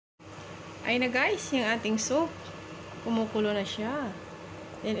Ayun na guys, yung ating soup. Kumukulo na siya.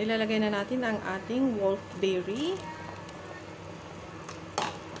 Then ilalagay na natin ang ating wolfberry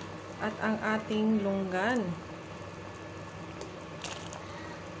at ang ating longan.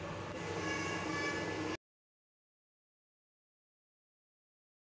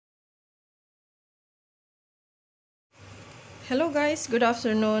 Hello guys, good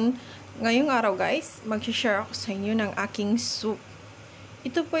afternoon. Ngayong araw guys, mag-share ako sa inyo ng aking soup.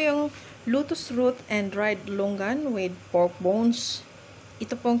 Ito po yung Lutos root and dried longan with pork bones.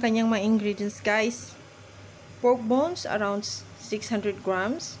 Ito po ang kanyang mga ingredients guys. Pork bones around 600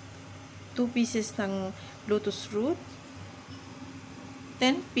 grams. 2 pieces ng lotus root.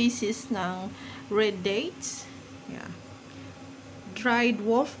 10 pieces ng red dates. Yeah. Dried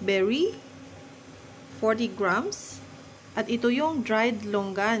wolfberry 40 grams. At ito yung dried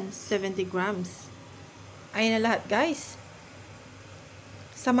longan, 70 grams. Ayun na lahat, guys.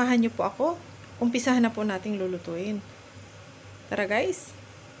 Samahan nyo po ako. Umpisahan na po nating lulutuin. Tara, guys.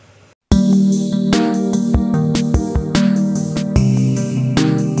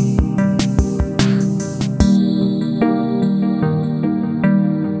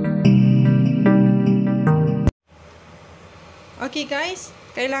 Okay, guys.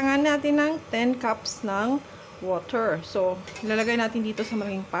 Kailangan natin ng 10 cups ng water. So, ilalagay natin dito sa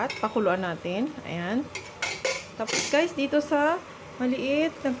malaking pot. Pakuluan natin. Ayan. Tapos guys, dito sa maliit,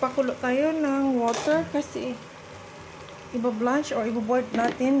 nagpakulo tayo ng water kasi ibablanch or iboboil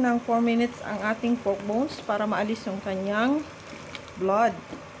natin ng 4 minutes ang ating pork bones para maalis yung kanyang blood.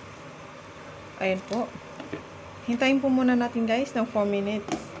 Ayan po. Hintayin po muna natin guys ng 4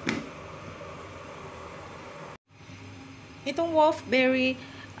 minutes. Itong wolfberry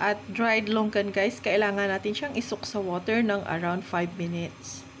at dried longan guys, kailangan natin siyang isok sa water ng around 5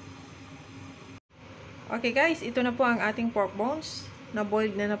 minutes. Okay guys, ito na po ang ating pork bones.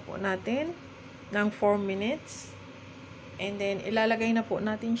 Na-boiled na po natin ng 4 minutes. And then, ilalagay na po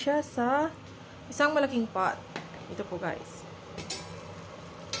natin siya sa isang malaking pot. Ito po guys.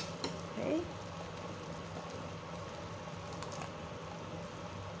 Okay.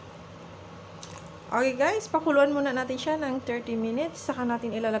 Okay guys, pakuluan muna natin siya ng 30 minutes. Saka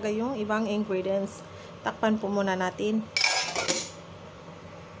natin ilalagay yung ibang ingredients. Takpan po muna natin.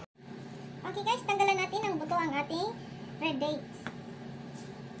 Okay guys, tanggalan natin ng buto ang ating red dates.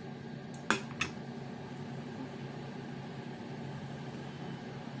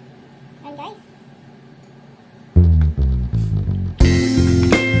 Ayan guys.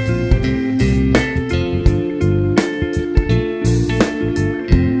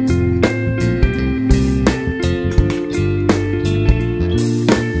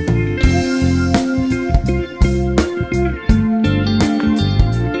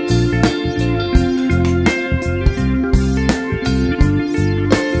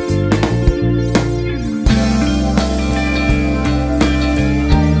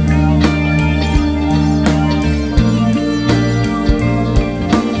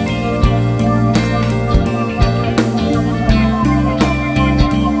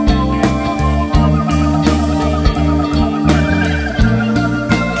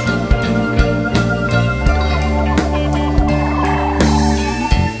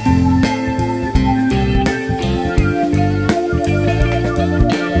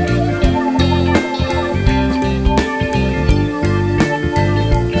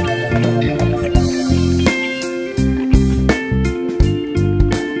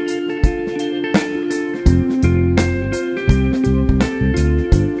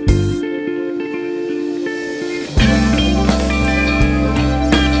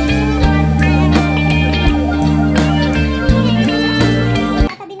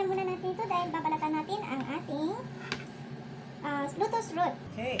 Lutos root.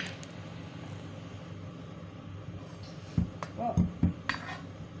 Okay. Oh.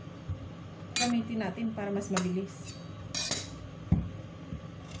 Gamitin natin para mas mabilis.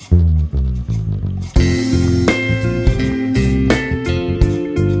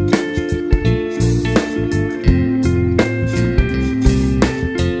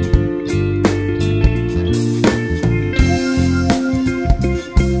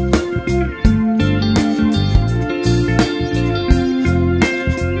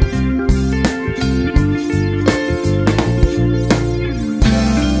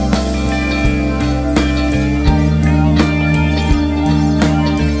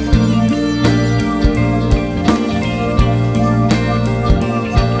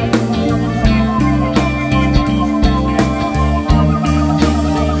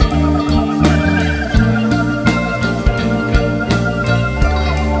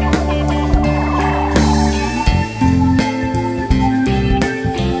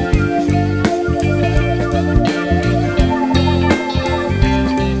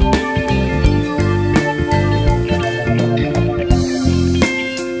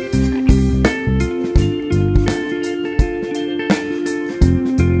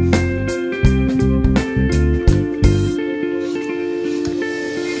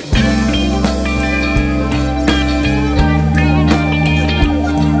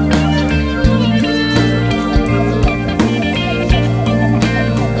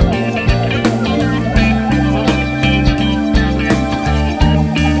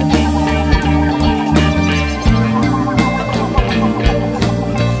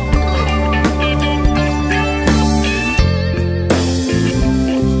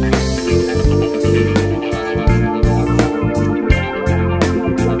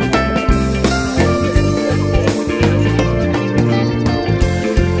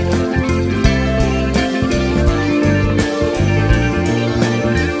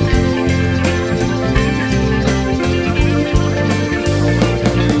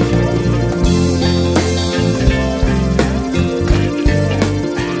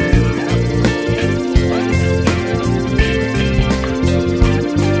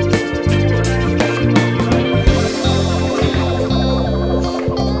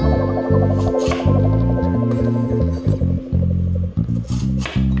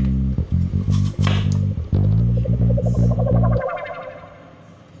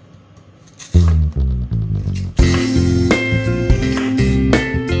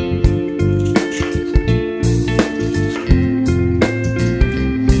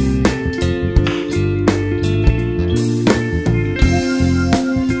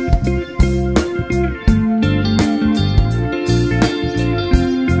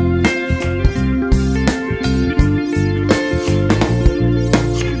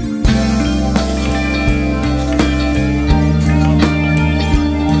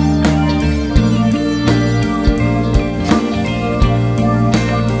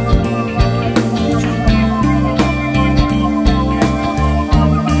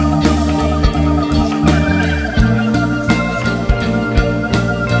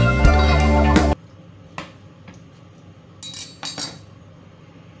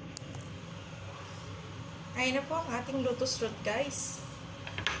 Ayan na po ang ating lotus root, guys.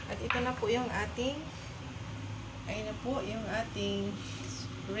 At ito na po yung ating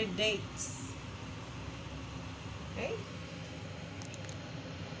red dates. Okay?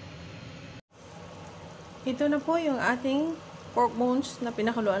 Ito na po yung ating pork bones na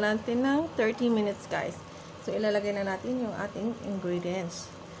pinakuluan natin ng 30 minutes, guys. So, ilalagay na natin yung ating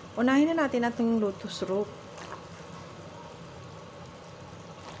ingredients. Unahin na natin ating lotus root.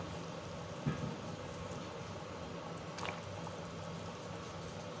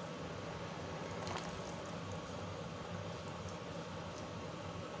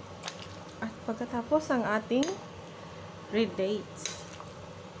 At pagkatapos ang ating red dates.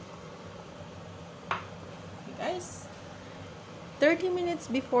 Okay, guys. 30 minutes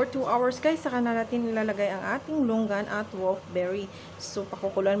before 2 hours, guys, saka na natin ilalagay ang ating longan at wolfberry. So,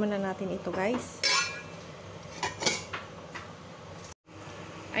 pakukuluan muna natin ito, guys.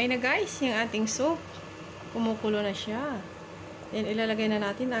 Ayun na, guys, yung ating soup. Kumukulo na siya. Then, ilalagay na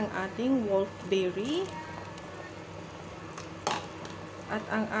natin ang ating wolfberry at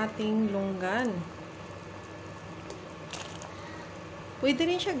ang ating longan. Pwede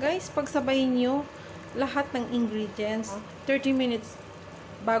rin siya, guys, pagsabayin nyo lahat ng ingredients. 30 minutes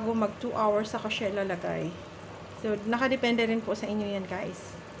bago mag 2 hours saka siya ilalagay. So, nakadepende rin po sa inyo yan,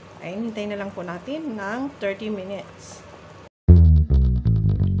 guys. Ayun, hintayin na lang po natin ng 30 minutes.